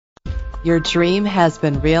Your dream has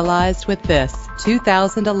been realized with this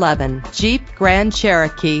 2011 Jeep Grand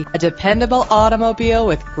Cherokee. A dependable automobile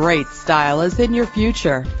with great style is in your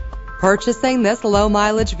future. Purchasing this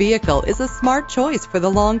low-mileage vehicle is a smart choice for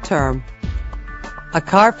the long term. A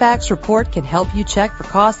Carfax report can help you check for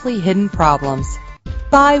costly hidden problems.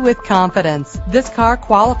 Buy with confidence. This car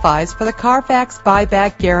qualifies for the Carfax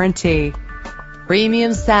buyback guarantee.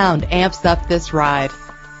 Premium sound amps up this ride.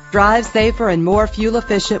 Drive safer and more fuel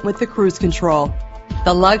efficient with the cruise control.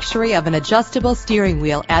 The luxury of an adjustable steering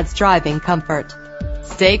wheel adds driving comfort.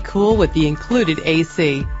 Stay cool with the included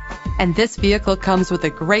AC. And this vehicle comes with a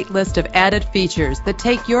great list of added features that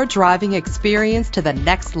take your driving experience to the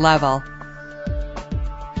next level.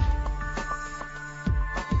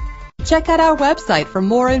 Check out our website for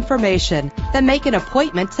more information, then make an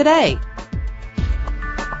appointment today.